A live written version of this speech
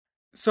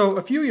So,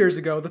 a few years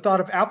ago, the thought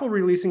of Apple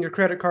releasing a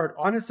credit card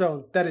on its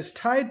own that is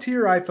tied to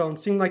your iPhone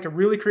seemed like a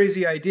really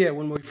crazy idea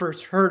when we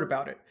first heard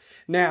about it.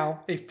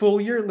 Now, a full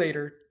year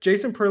later,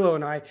 Jason Perlow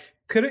and I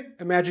couldn't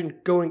imagine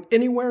going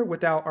anywhere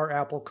without our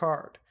Apple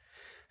Card.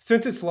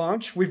 Since its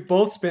launch, we've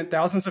both spent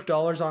thousands of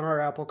dollars on our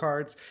Apple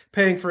Cards,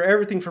 paying for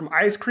everything from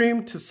ice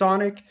cream to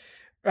Sonic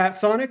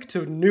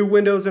to new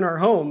windows in our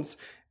homes,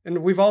 and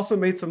we've also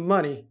made some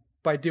money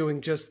by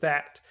doing just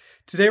that.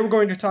 Today we're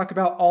going to talk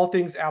about all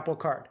things Apple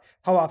Card,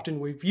 how often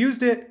we've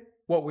used it,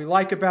 what we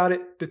like about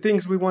it, the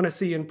things we want to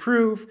see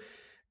improve,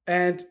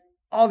 and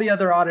all the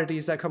other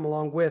oddities that come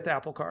along with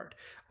Apple Card.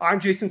 I'm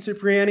Jason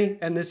Cipriani,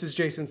 and this is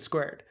Jason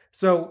Squared.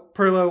 So,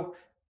 Perlo,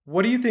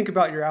 what do you think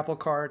about your Apple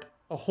Card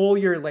a whole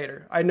year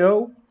later? I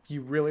know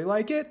you really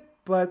like it,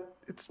 but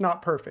it's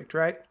not perfect,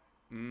 right?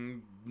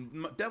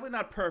 Definitely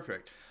not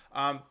perfect.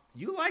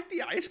 You like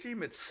the ice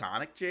cream at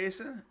Sonic,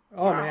 Jason?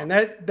 Oh Wow. man,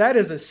 that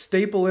is a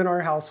staple in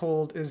our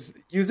household is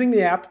using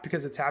the app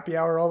because it's happy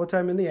hour all the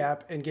time in the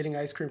app and getting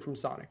ice cream from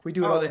Sonic. We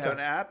do it Oh, all they the have an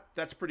time. app?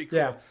 That's pretty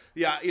Yeah. cool.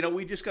 Yeah,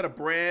 we just got a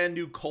brand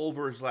new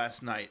Culver's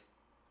last night.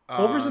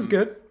 Culver's is Um,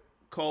 good.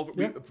 Culver,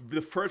 Yeah.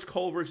 the first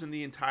Culver's in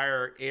the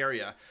entire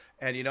area.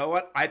 And you know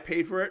what? I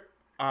paid for it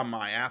on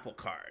my Apple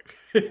Card.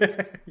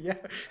 Yeah.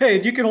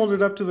 Hey, you can hold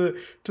it up to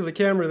the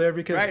camera there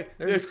because Right?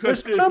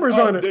 there's numbers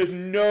on it. There's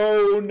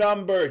no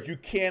numbers. You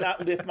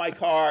cannot lift my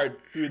card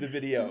through the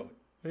video.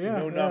 Yeah.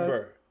 No Yeah,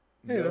 number.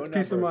 hey, No that's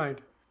peace of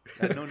number.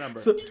 mind. No number.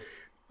 So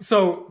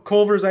so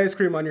Culver's ice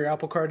cream on your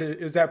Apple Card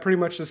is that pretty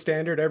much the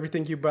standard?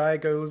 Everything you buy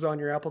goes on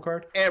your Apple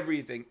Card?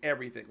 Everything.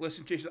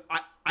 Listen, Jason,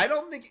 I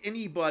don't think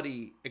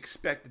anybody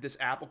expected this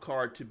Apple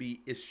Card to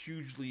be as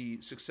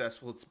hugely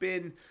successful. It's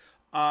been,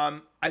 I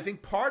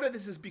think part of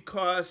this is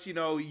because,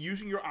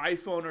 using your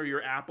iPhone or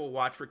your Apple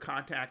Watch for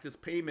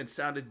contactless payments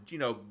sounded,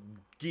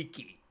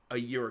 geeky a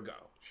year ago,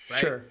 right?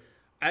 Sure.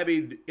 I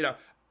mean,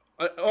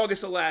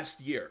 August of last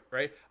year,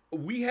 right?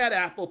 We had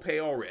Apple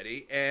Pay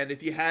already, and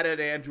if you had an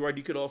Android,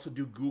 you could also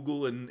do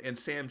Google and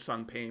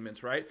Samsung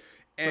payments, right?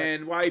 Right.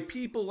 And why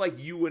people like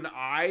you and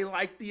I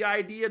like the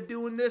idea of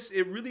doing this,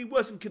 it really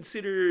wasn't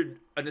considered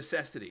a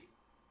necessity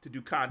to do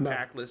No.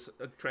 contactless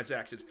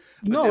transactions.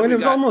 But No, then and we it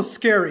was got almost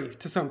scary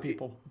to some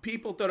people.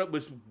 people thought it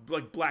was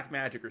like black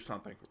magic or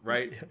something,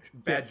 right?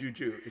 Bad Yes.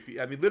 juju.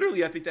 I mean,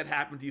 literally, I think that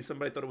happened to you.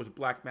 Somebody thought it was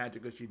black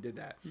magic because you did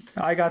that.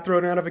 I got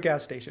thrown out of a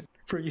gas station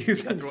for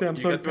using You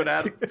Samsung got thrown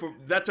out. Pay.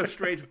 That's a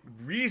strange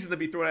reason to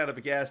be thrown out of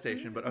a gas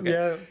station, but okay.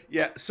 Yeah.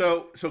 Yeah.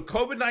 So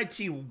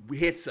COVID-19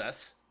 hits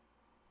us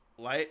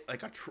like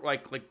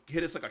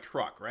hit us like a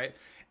truck, right?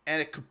 And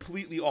it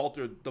completely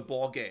altered the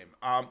ball game.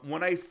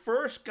 When I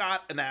first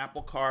got an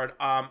Apple Card,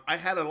 I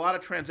had a lot of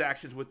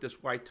transactions with this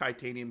white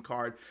titanium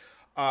card.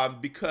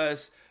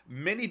 Because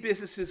many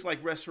businesses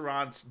like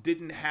restaurants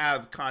didn't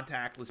have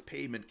contactless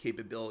payment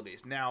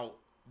capabilities. Now,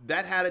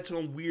 that had its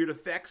own weird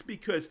effects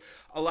because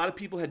a lot of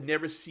people had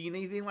never seen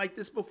anything like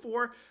this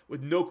before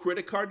with no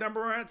credit card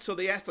number on it. So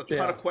they asked a ton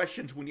Yeah. of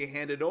questions when you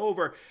hand it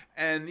over.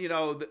 And,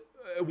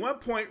 at one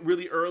point,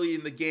 really early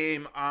in the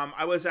game,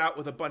 I was out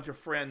with a bunch of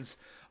friends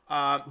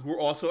who were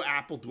also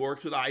Apple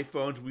dorks with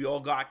iPhones. We all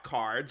got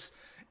cards.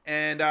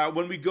 And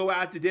when we go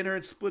out to dinner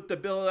and split the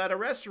bill at a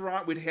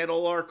restaurant, we'd hand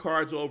all our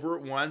cards over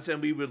at once,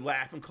 and we would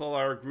laugh and call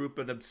our group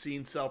an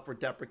obscene,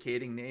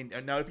 self-deprecating name.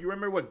 And now, if you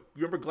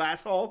remember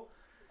Glass Hall?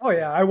 Oh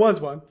yeah, I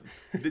was one.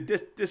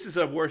 This is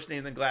a worse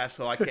name than Glass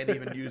Hall. I can't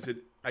even use it.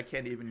 I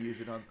can't even use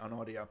it on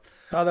audio.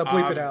 Oh, they'll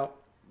bleep it out.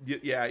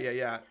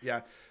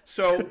 Yeah.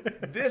 So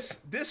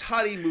this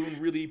honeymoon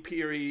really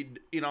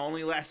period,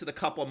 only lasted a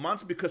couple of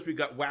months because we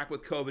got whacked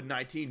with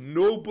COVID-19.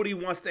 Nobody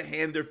wants to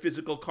hand their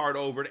physical card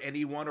over to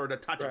anyone or to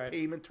touch Right. a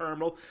payment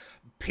terminal.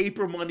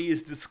 Paper money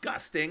is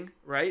disgusting,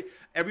 right?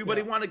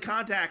 Everybody Yeah. wanted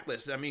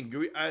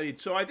contactless.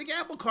 So I think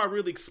Apple Card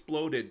really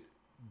exploded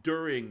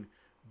during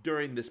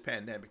this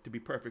pandemic. To be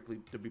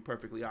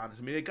perfectly honest,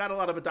 I mean, it got a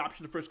lot of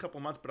adoption the first couple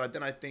of months, but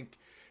then I think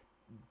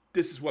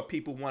this is what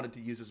people wanted to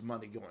use as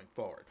money going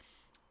forward.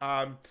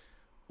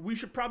 We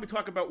should probably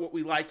talk about what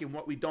we like and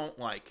what we don't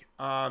like.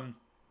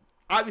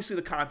 Obviously,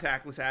 the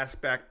contactless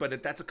aspect,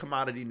 but that's a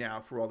commodity now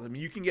for all of them.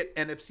 You can get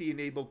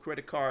NFC-enabled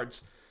credit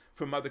cards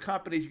from other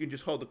companies. You can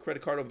just hold the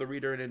credit card over the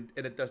reader and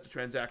it does the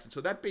transaction.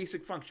 So that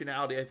basic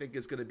functionality, I think,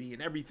 is going to be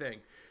in everything,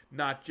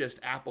 not just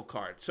Apple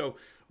Card. So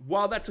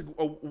while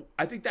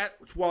I think that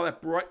while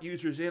that brought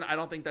users in, I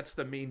don't think that's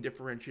the main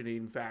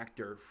differentiating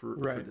factor for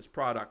Right. this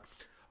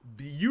product.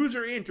 The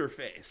user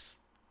interface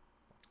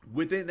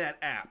within that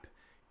app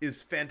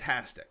is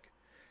fantastic.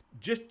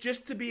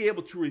 Just to be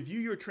able to review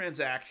your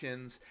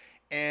transactions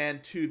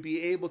and to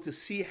be able to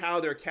see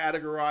how they're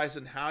categorized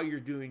and how you're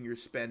doing your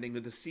spending,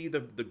 and to see the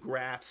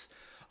graphs,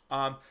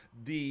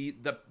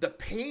 the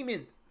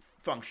payment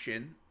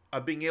function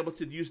of being able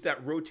to use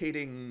that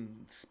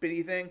rotating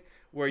spinny thing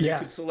where you Yeah.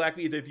 can select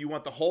either if you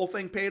want the whole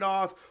thing paid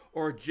off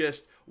or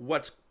just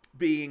what's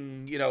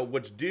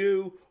what's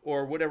due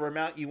or whatever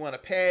amount you want to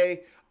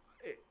pay.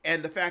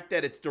 And the fact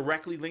that it's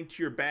directly linked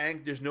to your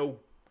bank, there's no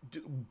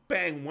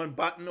bang one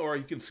button, or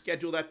you can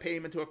schedule that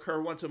payment to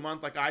occur once a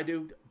month, like I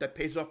do. That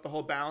pays off the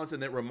whole balance,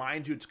 and it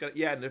reminds you it's gonna.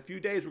 Yeah, in a few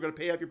days we're gonna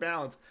pay off your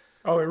balance.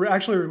 Oh, it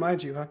actually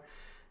reminds you, huh?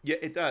 Yeah,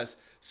 it does.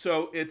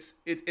 So it's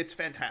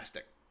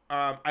fantastic.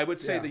 I would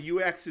say Yeah.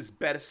 the UX is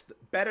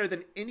better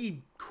than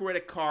any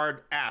credit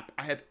card app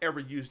I have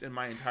ever used in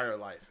my entire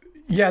life.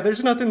 Yeah,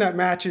 there's nothing that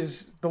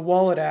matches the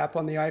wallet app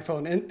on the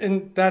iPhone.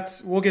 And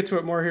that's, we'll get to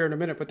it more here in a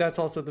minute, but that's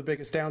also the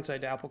biggest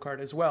downside to Apple Card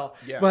as well.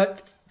 Yeah.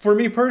 But for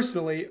me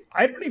personally,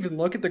 I don't even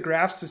look at the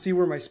graphs to see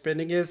where my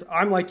spending is.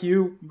 I'm like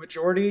you,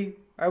 majority,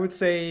 I would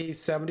say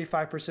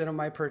 75% of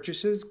my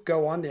purchases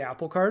go on the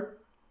Apple Card.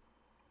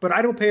 But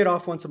I don't pay it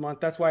off once a month.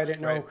 That's why I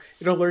didn't know. Right.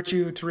 It alerts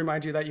you to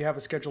remind you that you have a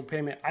scheduled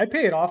payment. I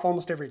pay it off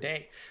almost every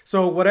day.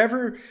 So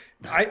whatever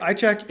I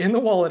check in the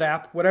wallet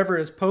app, whatever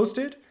is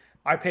posted,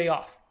 I pay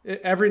off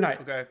every night.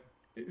 Okay.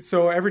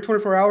 So every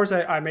 24 hours,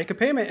 I make a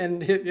payment,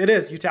 and it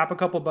is. You tap a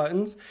couple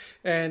buttons,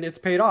 and it's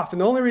paid off. And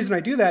the only reason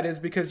I do that is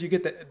because you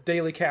get the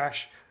daily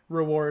cash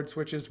rewards,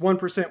 which is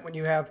 1% when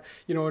you have,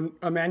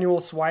 a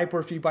manual swipe, or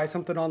if you buy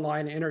something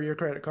online, enter your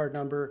credit card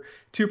number,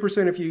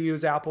 2% if you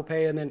use Apple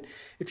Pay. And then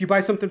if you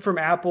buy something from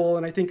Apple,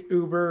 and I think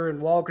Uber and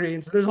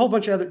Walgreens, there's a whole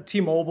bunch of other,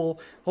 T-Mobile,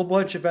 a whole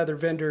bunch of other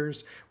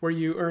vendors where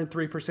you earn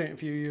 3%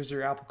 if you use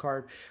your Apple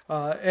Card.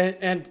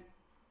 And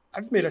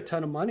I've made a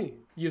ton of money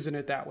using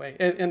it that way.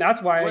 And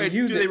that's why I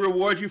use it. Do they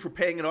reward you for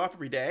paying it off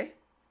every day?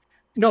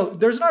 No,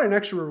 there's not an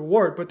extra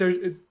reward, but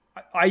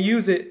I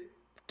use it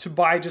to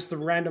buy just the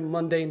random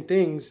mundane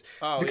things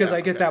because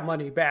I get that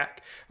money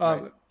back.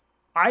 Right.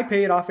 I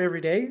pay it off every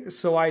day,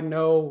 so I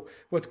know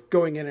what's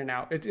going in and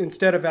out.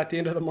 Instead of at the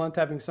end of the month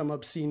having some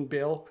obscene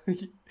bill,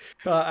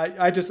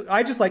 I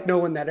just like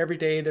knowing that every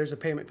day there's a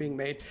payment being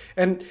made.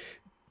 And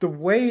the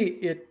way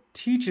it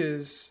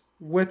teaches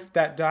with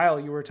that dial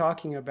you were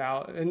talking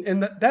about,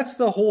 and that's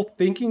the whole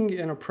thinking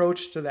and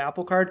approach to the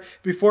Apple Card.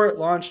 Before it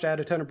launched, I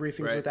had a ton of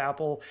briefings with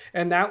Apple,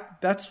 and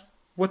that's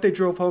what they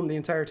drove home the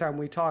entire time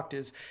we talked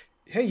is,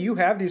 hey, you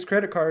have these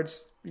credit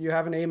cards, you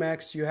have an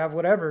Amex, you have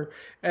whatever,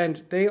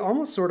 and they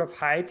almost sort of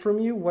hide from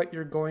you what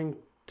you're going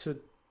to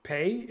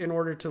pay in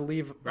order to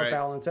leave a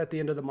balance at the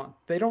end of the month.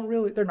 They're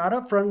not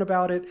upfront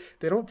about it.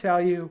 They don't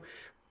tell you.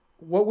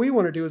 What we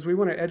want to do is we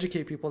want to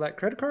educate people that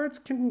credit cards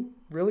can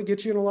really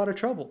get you in a lot of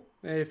trouble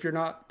if you're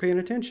not paying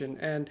attention.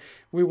 And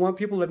we want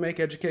people to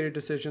make educated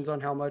decisions on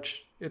how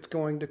much it's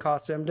going to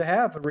cost them to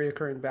have a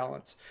reoccurring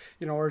balance,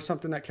 or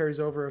something that carries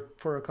over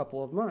for a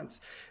couple of months.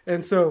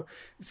 And so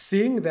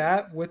seeing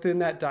that within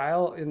that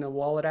dial in the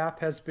wallet app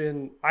has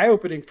been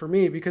eye-opening for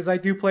me, because I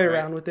do play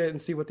around with it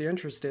and see what the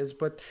interest is.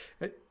 But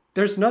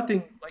there's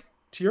nothing, like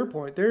to your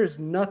point, there is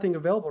nothing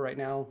available right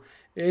now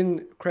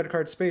in credit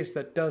card space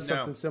that does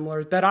something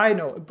similar that I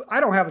know. I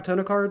don't have a ton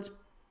of cards,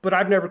 but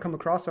I've never come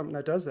across something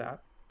that does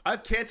that.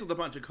 I've canceled a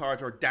bunch of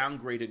cards or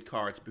downgraded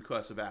cards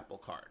because of Apple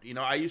Card.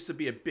 I used to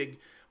be a big,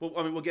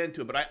 we'll get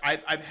into it, but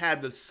I've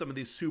had some of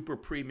these super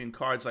premium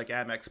cards like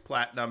Amex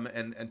Platinum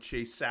and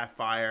Chase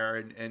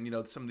Sapphire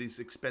and some of these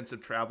expensive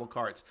travel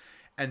cards.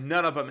 And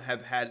none of them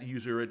have had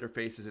user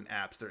interfaces and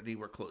apps that are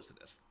anywhere close to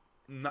this.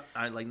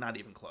 Not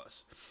even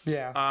close.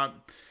 Yeah.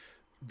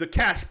 The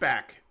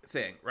cashback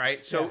thing,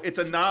 right? So it's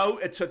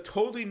a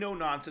totally no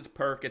nonsense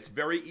perk. It's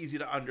very easy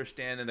to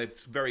understand, and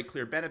it's very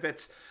clear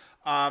benefits.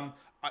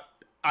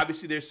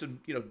 Obviously, there's some,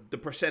 the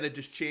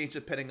percentages change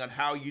depending on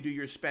how you do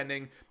your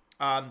spending.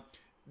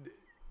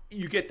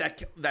 You get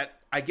that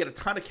I get a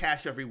ton of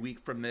cash every week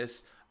from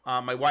this.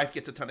 My wife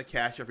gets a ton of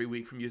cash every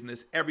week from using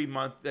this. Every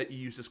month that you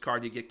use this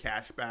card, you get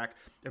cash back.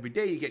 Every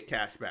day you get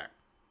cash back.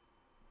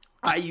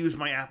 I use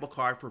my Apple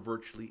Card for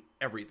virtually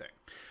everything.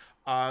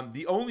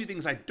 The only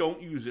things I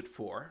don't use it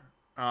for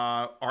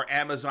are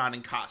Amazon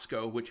and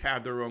Costco, which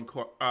have their own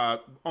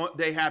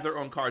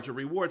cards or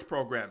rewards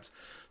programs.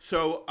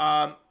 So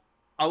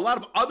a lot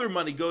of other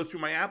money goes through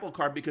my Apple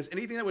Card, because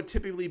anything that would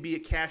typically be a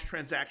cash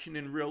transaction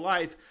in real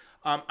life,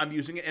 I'm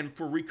using it. And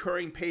for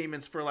recurring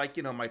payments for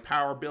my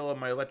power bill and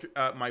my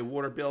my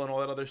water bill and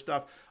all that other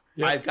stuff,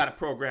 I've got it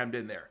programmed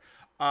in there.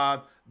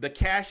 The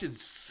cash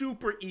is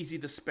super easy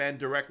to spend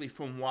directly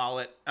from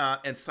wallet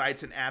and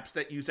sites and apps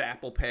that use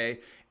Apple Pay.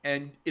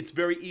 And it's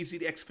very easy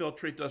to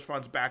exfiltrate those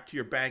funds back to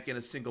your bank in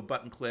a single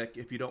button click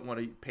if you don't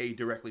want to pay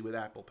directly with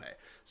Apple Pay.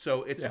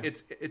 So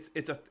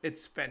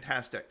it's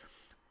fantastic.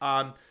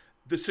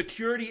 The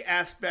security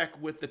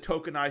aspect with the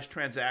tokenized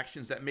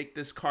transactions that make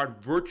this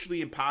card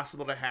virtually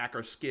impossible to hack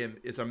or skim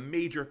is a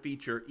major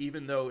feature,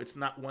 even though it's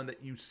not one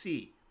that you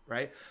see,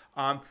 right?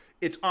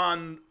 It's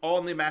on all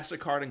in the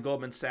MasterCard and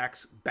Goldman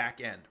Sachs back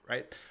end,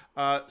 right?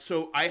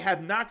 So I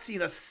have not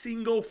seen a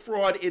single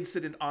fraud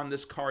incident on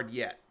this card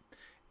yet.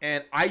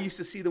 And I used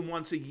to see them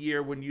once a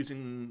year when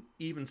using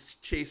even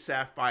Chase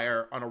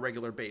Sapphire on a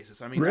regular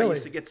basis. I mean, really? I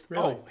used to get,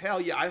 oh,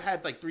 hell yeah. I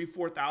had like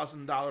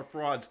 $3,000-$4,000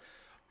 frauds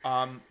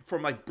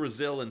from like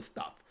Brazil and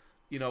stuff,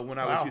 when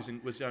I was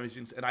using,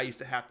 and I used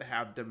to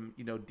have them,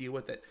 deal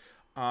with it.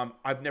 I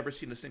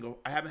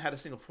haven't had a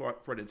single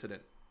fraud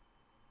incident.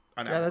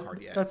 on Yeah, Apple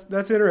Card yet.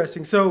 that's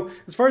interesting. So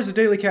as far as the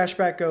daily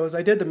cashback goes,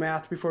 I did the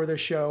math before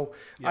this show.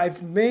 Yeah.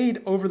 I've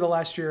made over the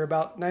last year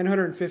about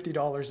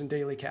 $950 in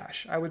daily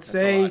cash. I would That's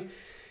a lot. say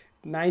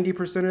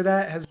 90% of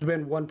that has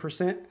been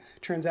 1%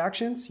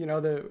 transactions,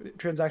 the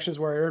transactions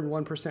where I earn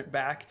 1%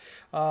 back.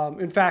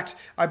 In fact,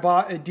 I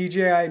bought a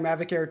DJI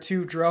Mavic Air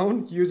 2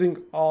 drone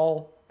using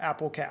all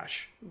Apple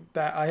Cash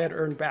that I had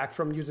earned back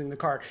from using the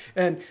card.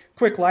 And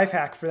quick life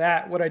hack for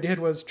that, what I did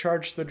was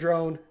charge the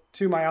drone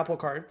to my Apple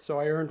Card. So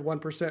I earned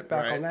 1%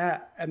 back Right. on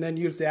that, and then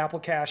used the Apple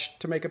Cash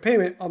to make a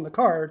payment on the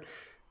card.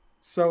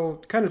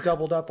 So kind of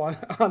doubled up on,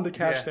 on the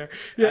cash Yeah. there.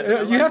 I Yeah,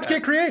 you like have to that.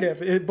 get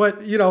creative.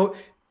 But,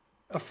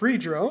 a free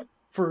drone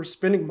for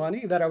spending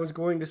money that I was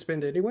going to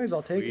spend anyways,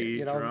 I'll take it.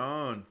 Free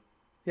drone.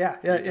 Yeah,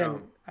 Free and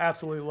drone.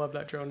 absolutely love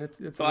that drone. It's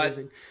But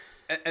amazing.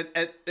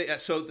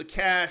 so the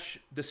cash,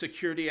 the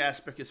security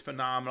aspect is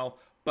phenomenal,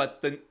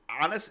 but the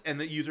honest and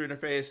the user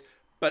interface.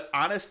 But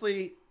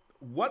honestly,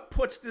 what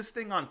puts this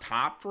thing on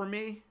top for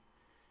me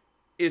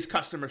is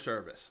customer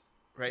service,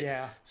 right?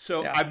 Yeah.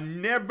 So Yeah. I've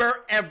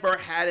never ever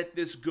had it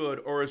this good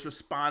or as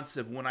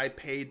responsive when I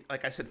paid,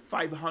 like I said,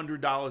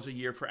 $500 a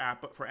year for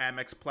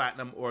Amex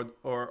Platinum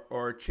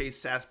or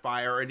Chase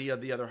Sapphire or any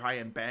of the other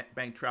high-end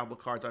bank travel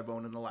cards I've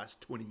owned in the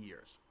last 20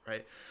 years,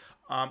 right?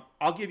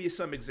 I'll give you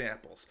some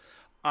examples.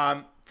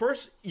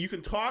 First, you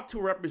can talk to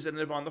a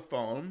representative on the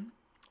phone,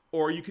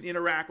 or you can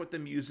interact with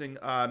them using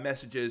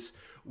messages,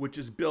 which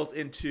is built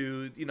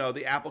into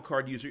the Apple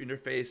Card user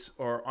interface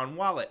or on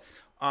Wallet.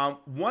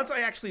 Once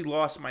I actually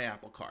lost my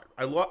Apple Card,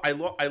 I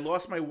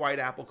lost my white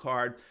Apple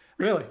Card.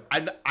 Really?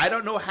 I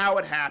don't know how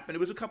it happened. It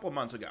was a couple of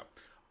months ago,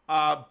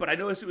 but I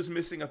noticed it was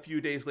missing a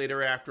few days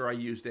later after I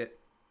used it.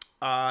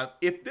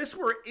 If this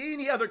were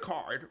any other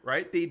card,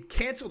 right, they'd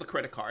cancel the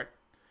credit card,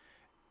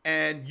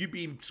 and you'd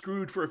be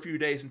screwed for a few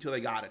days until they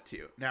got it to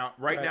you. Now,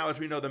 right now, as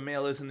we know, the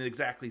mail isn't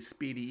exactly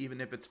speedy, even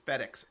if it's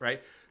FedEx,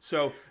 right?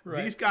 So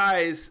these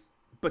guys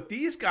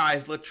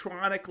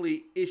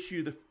electronically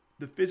issue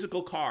the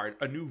physical card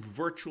a new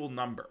virtual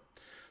number.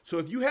 So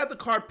if you have the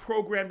card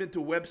programmed into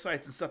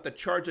websites and stuff that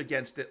charge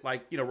against it,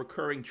 like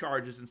recurring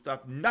charges and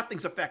stuff,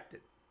 nothing's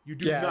affected. You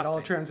do nothing. Yeah, it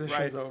all transitions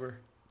right? over.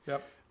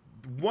 Yep.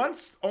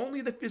 Once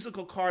only the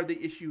physical card they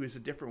issue is a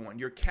different one.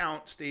 Your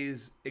count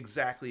stays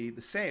exactly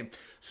the same.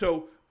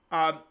 So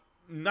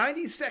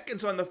 90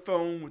 seconds on the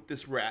phone with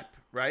this rep,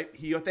 right?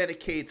 He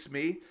authenticates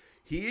me.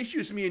 He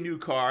issues me a new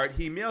card.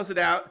 He mails it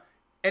out.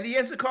 And he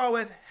ends the call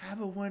with,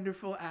 "Have a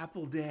wonderful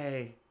Apple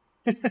day."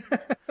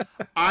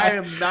 I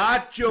am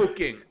not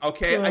joking,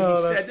 okay? Oh, He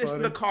that's said this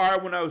in funny. the car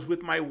when I was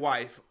with my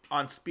wife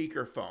on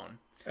speakerphone.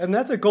 And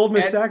that's a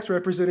Goldman And Sachs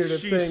representative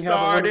she saying, "Have a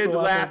started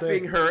wonderful Apple day."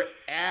 laughing her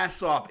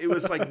ass off. It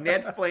was like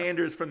Ned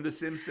Flanders from The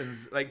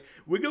Simpsons, like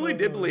wiggly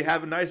dibbly,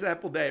 have a nice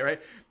apple day,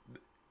 right?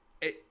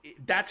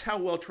 That's how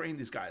well trained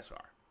these guys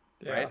are,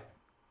 Yeah. right?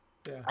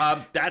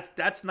 Yeah.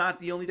 That's not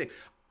the only thing.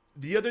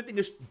 The other thing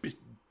is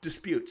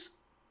disputes,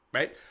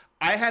 right?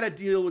 I had to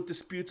deal with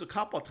disputes a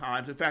couple of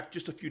times. In fact,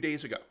 just a few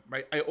days ago,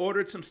 right? I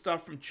ordered some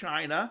stuff from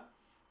China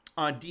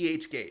on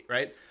DHgate,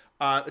 right?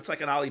 It's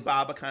like an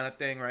Alibaba kind of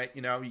thing, right?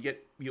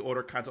 You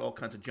order all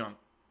kinds of junk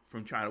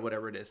from China,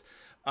 whatever it is.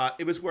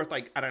 It was worth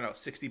like, I don't know,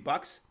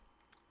 $60.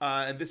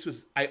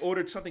 And I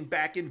ordered something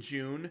back in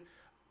June.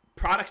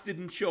 Products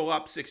didn't show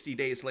up 60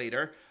 days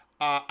later.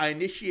 I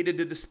initiated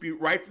a dispute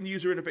right from the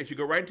user interface. You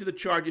go right into the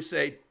charge, you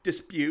say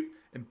dispute,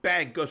 and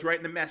bang, goes right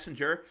in the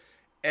messenger.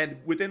 And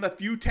within a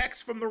few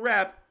texts from the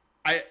rep,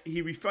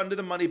 he refunded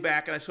the money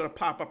back, and I saw it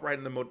pop up right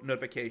in the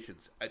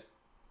notifications.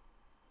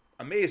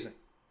 Amazing.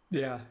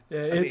 Yeah,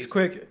 Amazing. it's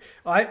quick.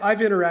 I've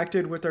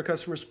interacted with their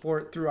customer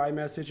support through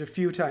iMessage a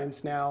few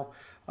times now.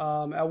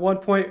 At one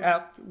point,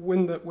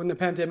 when the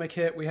pandemic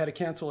hit, we had to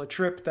cancel a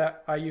trip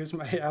that I used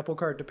my Apple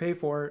Card to pay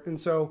for, and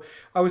so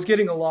I was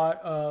getting a lot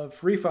of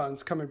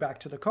refunds coming back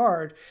to the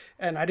card,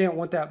 and I didn't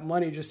want that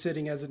money just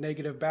sitting as a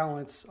negative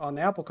balance on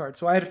the Apple Card.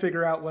 So I had to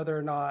figure out whether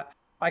or not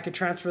I could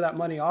transfer that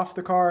money off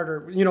the card,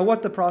 or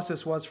what the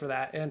process was for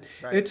that. And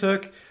it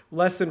took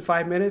less than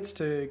 5 minutes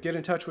to get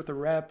in touch with the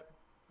rep,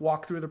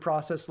 walk through the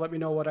process, let me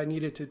know what I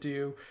needed to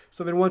do.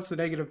 So then once the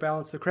negative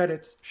balance, the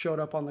credits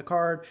showed up on the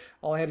card,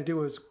 all I had to do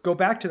was go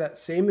back to that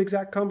same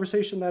exact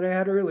conversation that I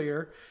had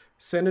earlier,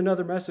 send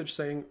another message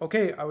saying,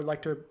 "Okay, I would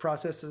like to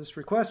process this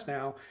request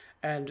now."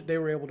 And they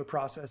were able to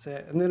process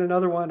it. And then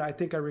another one, I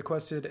think I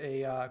requested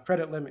a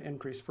credit limit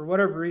increase. For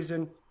whatever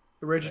reason,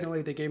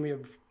 originally they gave me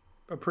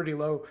a pretty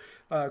low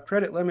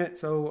credit limit.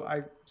 So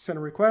I sent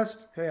a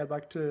request, "Hey, I'd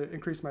like to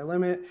increase my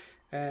limit."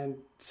 And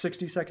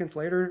 60 seconds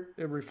later,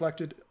 it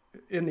reflected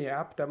in the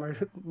app that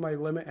my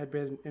limit had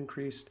been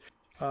increased.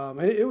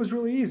 It was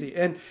really easy.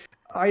 And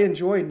I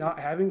enjoy not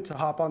having to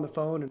hop on the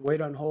phone and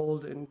wait on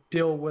hold and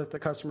deal with a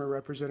customer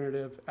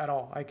representative at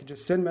all. I could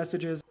just send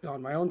messages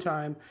on my own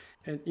time.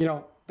 And,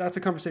 that's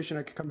a conversation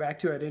I could come back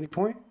to at any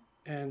point,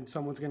 and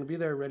someone's going to be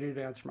there ready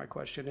to answer my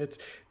question. It's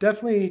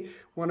definitely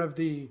one of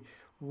the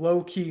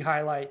low key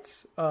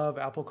highlights of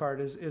Apple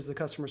Card is the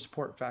customer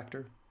support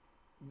factor.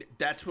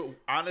 That's what,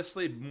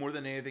 honestly, more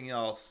than anything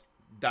else,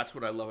 that's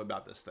what I love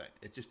about this thing.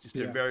 It's just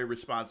they're very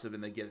responsive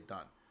and they get it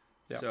done.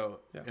 Yeah. So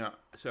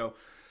Yeah.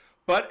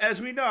 but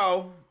as we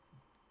know,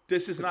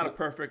 this is not a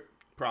perfect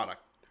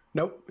product.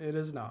 Nope, it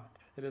is not.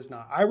 It is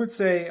not. I would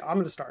say I'm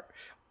going to start.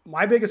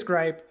 My biggest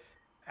gripe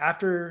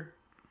after,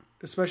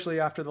 especially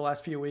after the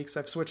last few weeks,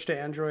 I've switched to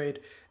Android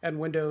and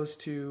Windows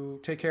to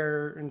take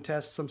care and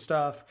test some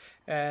stuff.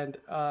 And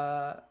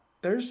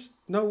there's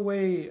no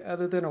way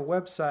other than a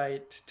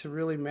website to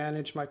really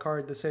manage my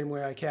card the same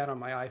way I can on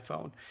my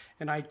iPhone.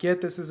 And I get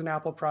this is an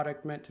Apple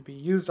product meant to be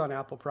used on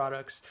Apple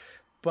products.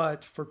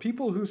 But for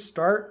people who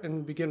start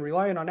and begin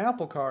relying on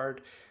Apple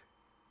Card,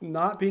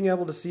 not being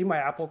able to see my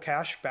Apple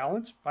Cash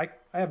balance, I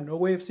have no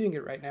way of seeing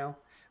it right now,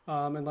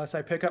 unless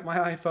I pick up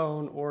my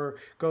iPhone or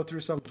go through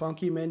some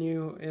funky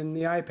menu in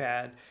the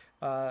iPad,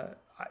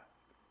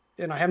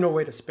 and I have no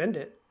way to spend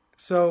it.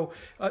 So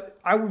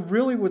I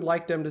really would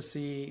like them to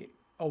see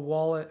a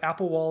wallet,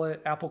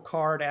 Apple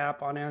Card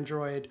app on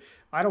Android.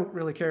 I don't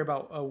really care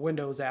about a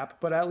Windows app,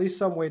 but at least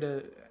some way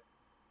to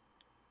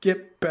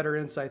get better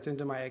insights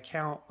into my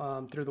account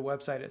through the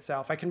website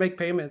itself. I can make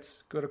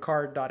payments, go to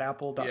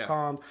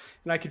card.apple.com,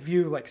 and I could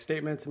view like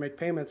statements and make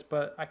payments,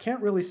 but I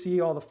can't really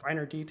see all the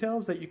finer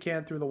details that you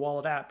can through the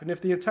wallet app. And if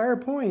the entire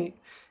point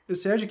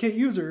is to educate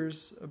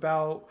users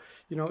about,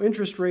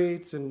 interest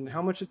rates and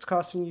how much it's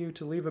costing you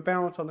to leave a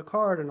balance on the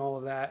card and all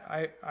of that,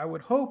 I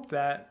would hope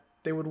that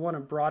they would want to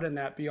broaden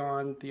that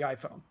beyond the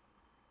iPhone.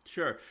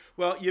 Sure.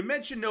 Well, you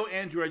mentioned no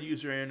Android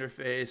user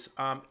interface.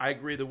 I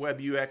agree. The web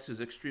UX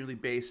is extremely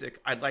basic.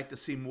 I'd like to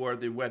see more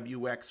of the web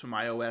UX from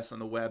iOS on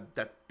the web.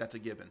 That's a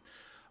given.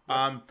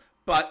 Yeah.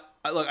 But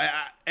look,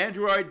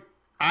 Android,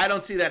 I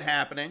don't see that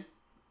happening.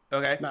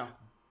 Okay. No.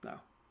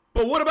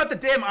 But what about the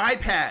damn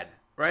iPad?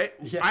 Right.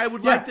 Yeah. I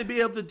would like to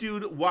be able to do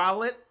the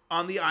wallet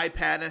on the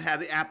iPad and have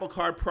the Apple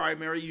Card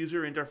primary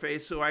user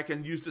interface, so I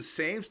can use the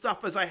same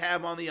stuff as I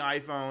have on the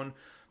iPhone.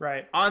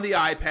 Right. On the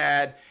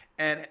iPad.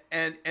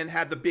 And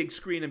have the big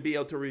screen and be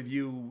able to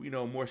review,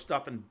 more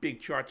stuff and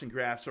big charts and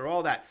graphs or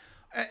all that.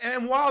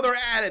 And while they're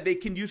at it, they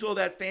can use all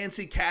that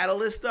fancy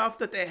Catalyst stuff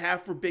that they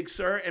have for Big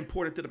Sur and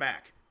port it to the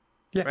Mac.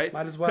 Yeah, right?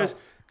 Might as well.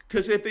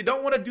 Because if they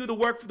don't want to do the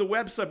work for the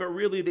website, but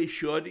really they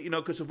should,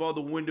 because of all the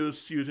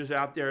Windows users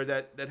out there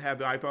that have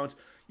the iPhones,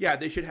 yeah,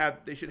 they should have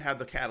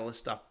the Catalyst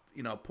stuff,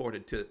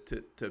 ported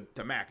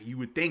to Mac. You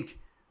would think,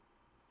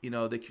 they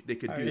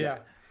could do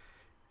that.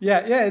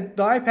 Yeah.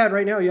 The iPad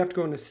right now, you have to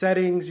go into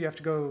settings, you have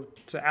to go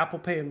to Apple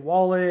Pay and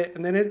Wallet,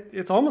 and then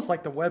it's almost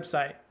like the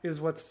website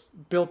is what's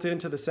built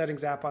into the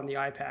settings app on the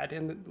iPad.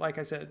 And like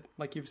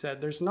you've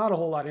said, there's not a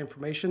whole lot of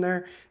information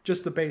there,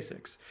 just the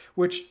basics,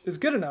 which is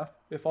good enough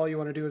if all you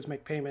want to do is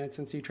make payments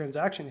and see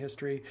transaction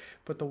history.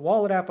 But the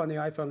Wallet app on the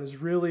iPhone is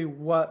really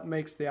what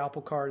makes the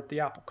Apple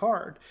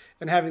Card.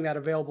 And having that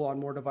available on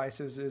more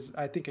devices is,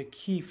 I think, a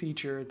key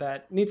feature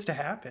that needs to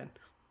happen.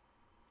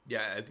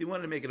 Yeah, if you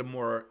wanted to make it a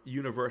more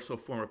universal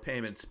form of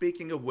payment.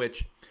 Speaking of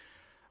which,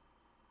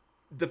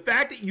 the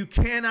fact that you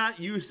cannot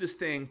use this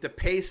thing to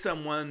pay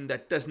someone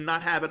that does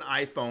not have an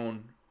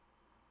iPhone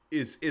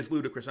is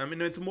ludicrous. I mean,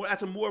 that's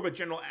more of a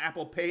general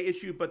Apple Pay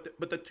issue, but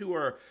the two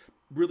are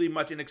really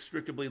much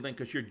inextricably linked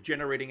because you're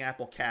generating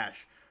Apple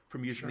Cash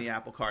from using the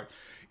Apple Card.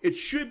 It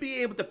should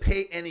be able to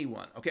pay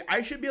anyone. Okay,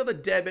 I should be able to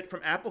debit from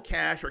Apple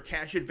Cash or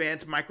Cash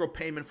Advance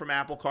micropayment from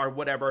Apple Card,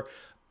 whatever,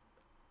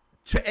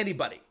 to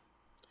anybody.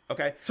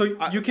 Okay. So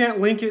you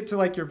can't link it to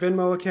like your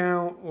Venmo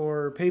account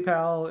or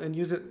PayPal and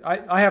use it.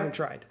 I haven't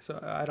tried, so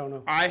I don't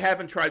know. I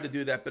haven't tried to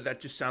do that, but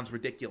that just sounds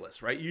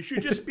ridiculous, right? You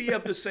should just be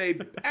able to say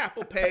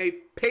Apple Pay,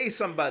 pay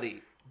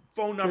somebody,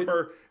 phone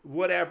number,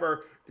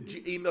 whatever,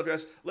 email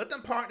address. Let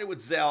them partner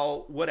with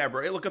Zelle,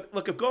 whatever. Hey, look,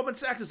 if Goldman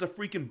Sachs is a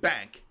freaking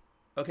bank,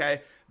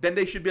 okay, then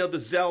they should be able to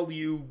Zelle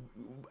you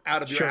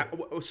out of your app.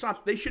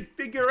 They should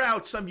figure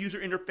out some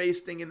user interface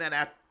thing in that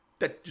app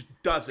that just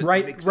doesn't.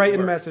 Write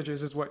in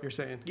messages is what you're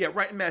saying. Yeah,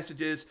 write in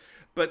messages.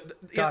 But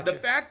the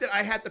fact that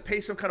I had to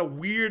pay some kind of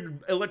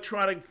weird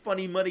electronic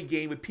funny money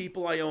game with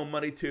people I owe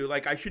money to,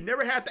 like I should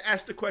never have to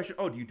ask the question,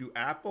 oh, do you do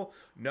Apple?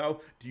 No.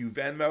 Do you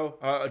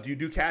Venmo? Do you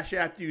do Cash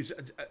App?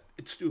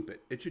 It's stupid.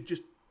 It should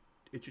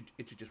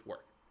just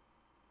work.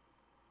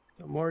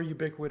 So more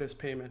ubiquitous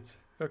payments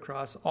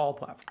across all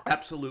platforms.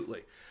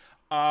 Absolutely.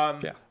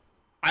 I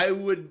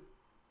would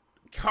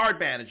card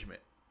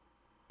management.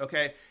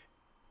 Okay.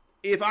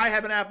 If I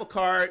have an Apple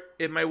Card,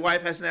 if my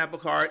wife has an Apple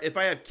Card, if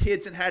I have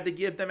kids and had to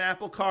give them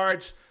Apple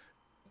Cards,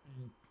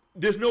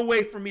 there's no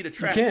way for me to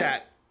track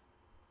that.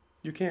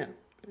 You can't.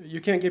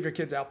 You can't give your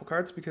kids Apple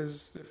Cards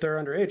because if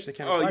they're underage, they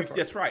can't apply for it.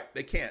 That's right.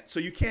 They can't. So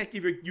you can't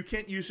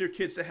use your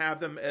kids to have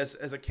them as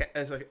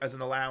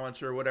an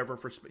allowance or whatever.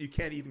 You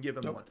can't even give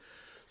them one.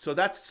 So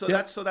that's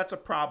a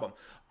problem.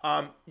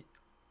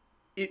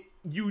 They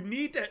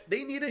need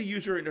a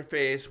user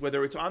interface,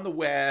 whether it's on the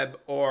web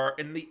or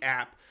in the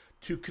app,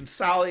 to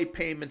consolidate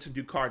payments and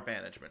do card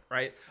management,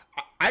 right?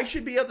 I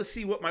should be able to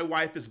see what my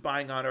wife is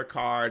buying on her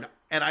card,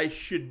 and I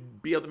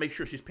should be able to make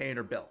sure she's paying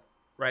her bill,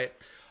 right?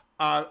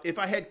 If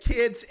I had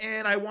kids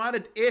and I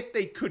wanted, if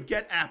they could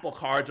get Apple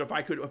Cards, or if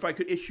I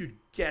could issue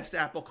guest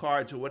Apple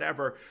Cards or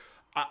whatever,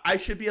 I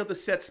should be able to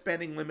set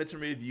spending limits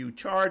and review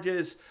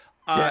charges.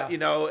 Yeah. You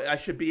know, I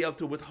should be able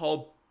to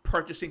withhold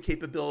purchasing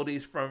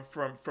capabilities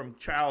from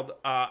child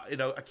you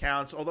know,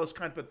 accounts, all those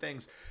kinds of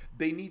things.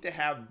 They need to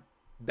have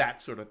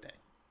that sort of thing.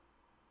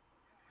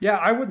 Yeah,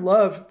 I would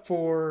love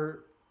for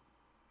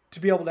to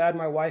be able to add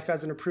my wife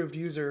as an approved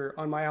user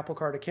on my Apple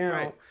Card Right.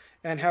 account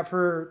and have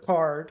her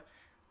card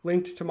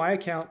linked to my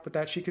account, but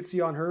that she could see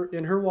on her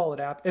in her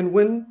wallet app. And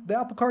when the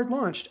Apple Card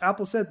launched,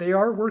 Apple said they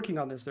are working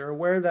on this. They're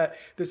aware that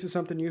this is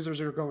something users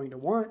are going to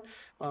want,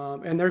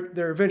 and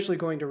they're eventually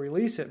going to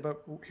release it.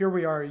 But here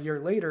we are a year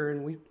later,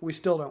 and we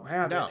still don't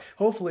have it. No.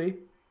 Hopefully,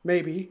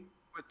 maybe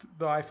with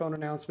the iPhone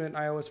announcement,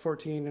 iOS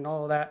 14, and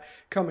all of that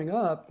coming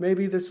up,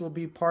 maybe this will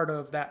be part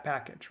of that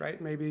package,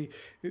 right? Maybe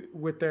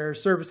with their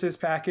services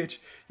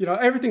package,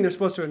 everything they're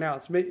supposed to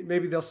announce.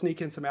 Maybe they'll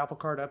sneak in some Apple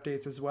Card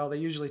updates as well. They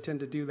usually tend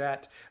to do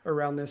that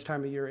around this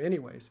time of year,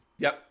 anyways.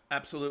 Yep.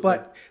 Absolutely.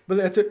 But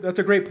that's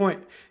a great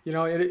point.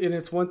 And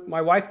it's one.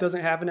 My wife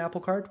doesn't have an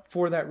Apple Card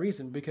for that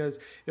reason, because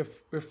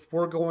if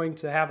we're going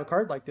to have a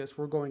card like this,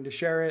 we're going to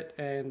share it,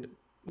 and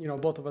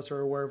both of us are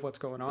aware of what's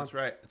going on. That's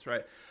right. That's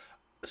right.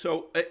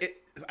 So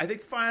I think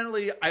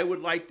finally I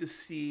would like to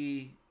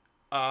see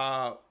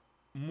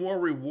more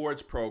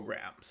rewards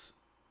programs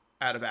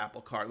out of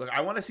Apple Card. Look,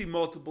 I want to see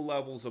multiple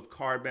levels of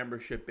card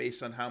membership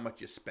based on how much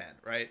you spend,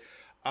 right?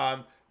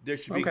 There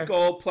should be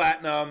gold,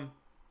 platinum,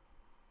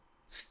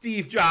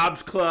 Steve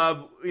Jobs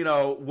Club,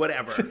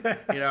 whatever,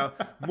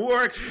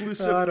 more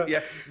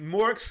exclusive,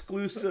 more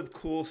exclusive,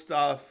 cool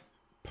stuff,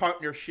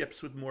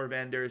 partnerships with more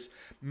vendors,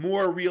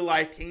 more real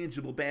life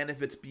tangible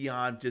benefits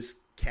beyond just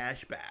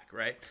cashback,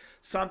 right?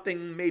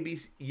 Something maybe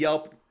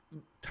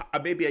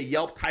maybe a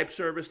Yelp type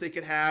service they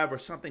could have, or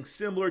something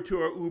similar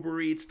to a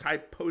Uber Eats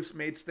type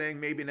Postmates thing,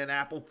 maybe in an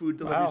Apple food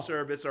delivery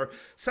service, or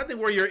something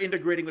where you're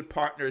integrating with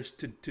partners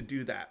to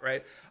do that,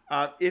 right?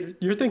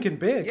 You're thinking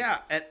big. Yeah,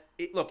 and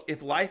look,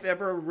 if life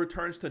ever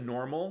returns to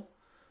normal,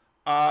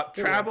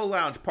 travel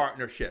lounge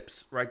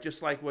partnerships, right?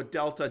 Just like what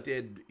Delta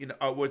did,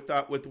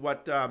 with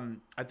what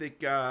I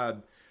think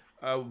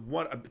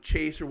one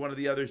Chase or one of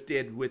the others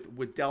did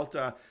with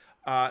Delta.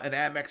 And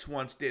Amex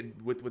once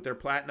did with their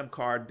platinum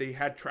card. They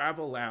had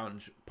travel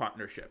lounge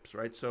partnerships,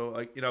 right?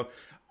 So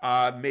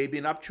maybe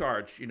an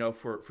upcharge,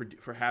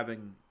 for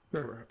having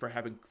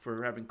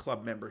for having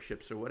club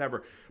memberships or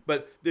whatever.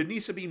 But there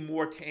needs to be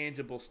more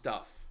tangible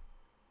stuff.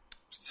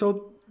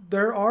 So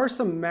there are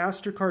some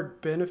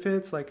MasterCard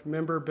benefits, like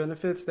member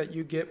benefits, that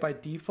you get by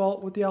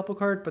default with the Apple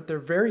Card, but they're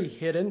very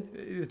hidden.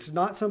 It's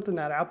not something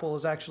that Apple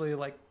is actually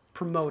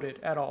promoted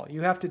at all.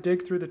 You have to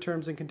dig through the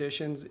terms and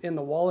conditions in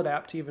the wallet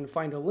app to even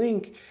find a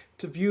link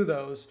to view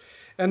those.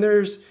 And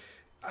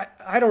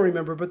I don't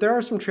remember, but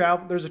there's a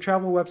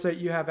travel website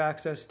you have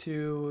access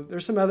to.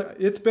 There's some other,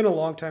 it's been a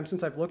long time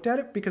since I've looked at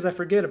it because I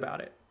forget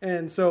about it.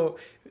 And so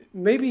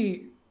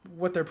maybe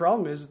what their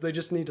problem is, they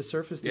just need to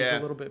surface these a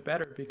little bit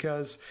better,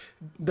 because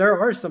there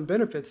are some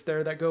benefits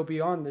there that go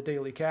beyond the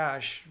daily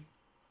cash.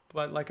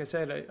 But like I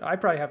said, I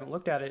probably haven't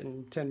looked at it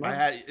in 10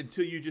 months.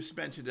 Until you just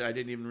mentioned it, I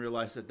didn't even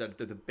realize that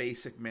the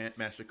basic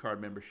MasterCard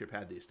membership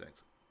had these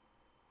things.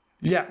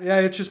 Yeah,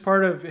 it's just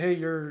part of, hey,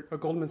 you're a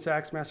Goldman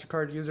Sachs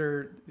MasterCard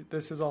user,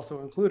 this is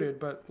also included.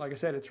 But like I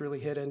said, it's really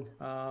hidden.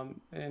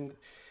 And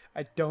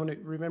I don't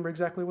remember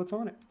exactly what's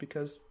on it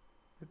because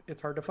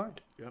it's hard to find.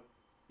 Yep.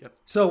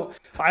 So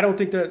I don't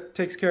think that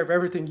takes care of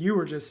everything you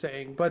were just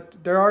saying,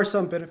 but there are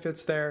some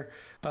benefits there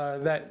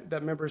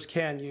that members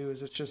can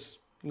use. It's just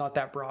not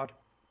that broad.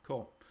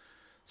 Cool.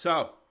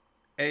 So,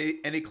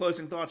 any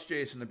closing thoughts,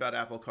 Jason, about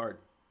Apple Card?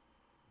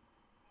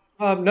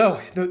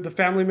 No, the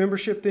family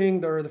membership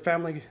thing, or the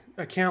family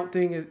account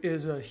thing,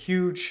 is a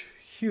huge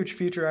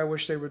feature I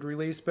wish they would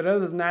release. But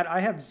other than that,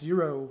 I have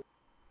zero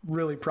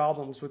really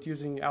problems with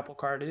using Apple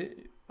Card.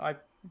 I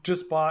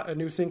just bought a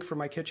new sink for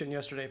my kitchen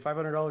yesterday,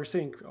 $500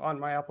 sink on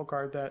my Apple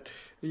Card that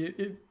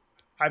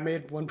I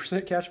made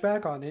 1% cash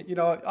back on it.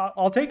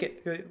 I'll take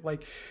it.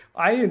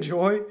 I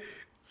enjoy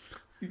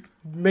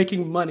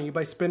making money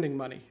by spending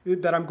money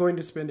that I'm going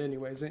to spend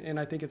anyways. And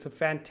I think it's a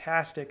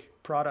fantastic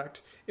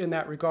product in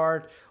that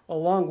regard,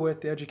 along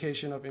with the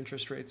education of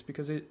interest rates,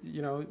 because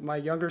my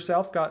younger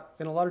self got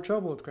in a lot of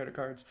trouble with credit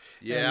cards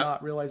and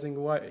not realizing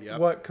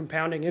what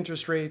compounding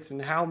interest rates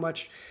and how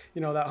much,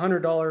 that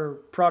 $100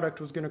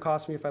 product was going to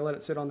cost me if I let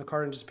it sit on the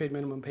card and just paid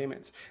minimum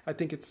payments. I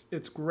think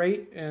it's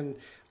great. And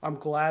I'm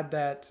glad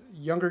that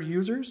younger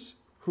users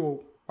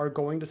who are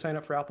going to sign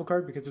up for Apple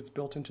Card because it's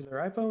built into their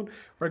iPhone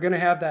are going to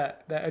have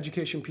that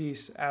education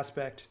piece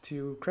aspect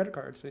to credit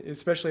cards,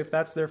 especially if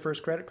that's their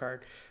first credit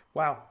card.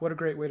 Wow, what a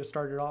great way to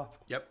start it off.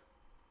 Yep.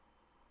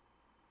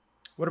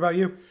 What about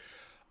you?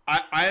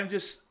 I am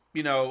just,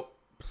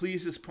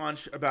 pleased as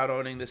punch about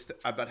owning this,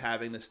 about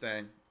having this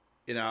thing.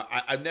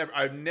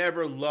 I've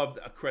never loved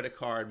a credit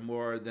card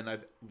more than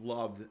I've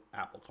loved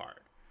Apple Card.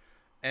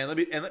 And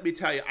let me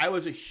tell you, I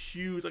was a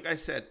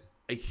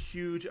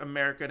huge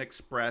American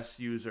Express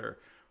user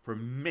for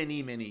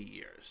many, many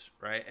years,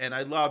 right? And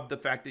I loved the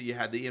fact that you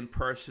had the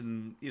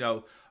in-person,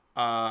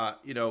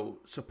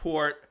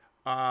 support.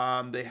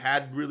 They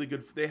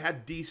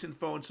had decent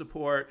phone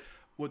support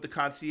with the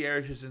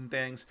concierges and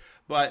things.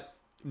 But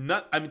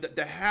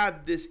to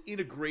have this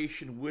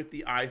integration with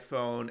the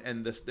iPhone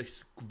and this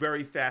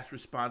very fast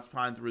response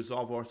time to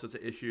resolve all sorts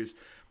of issues,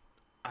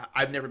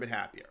 I've never been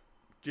happier.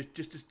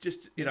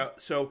 Just you know.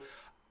 So,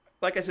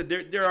 like I said,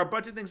 there are a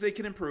bunch of things they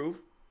can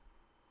improve,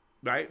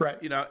 right? Right.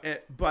 You know,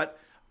 but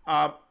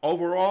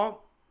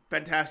overall,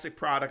 fantastic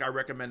product. I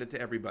recommend it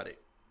to everybody.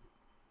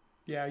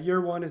 Yeah,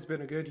 year one has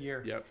been a good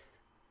year. Yep,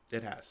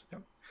 it has.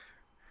 Yep.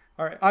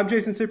 All right, I'm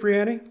Jason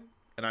Cipriani.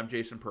 And I'm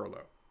Jason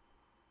Perlow.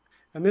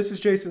 And this is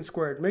Jason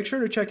Squared. Make sure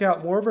to check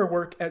out more of our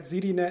work at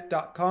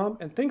zdnet.com.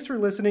 And thanks for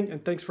listening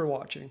and thanks for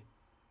watching.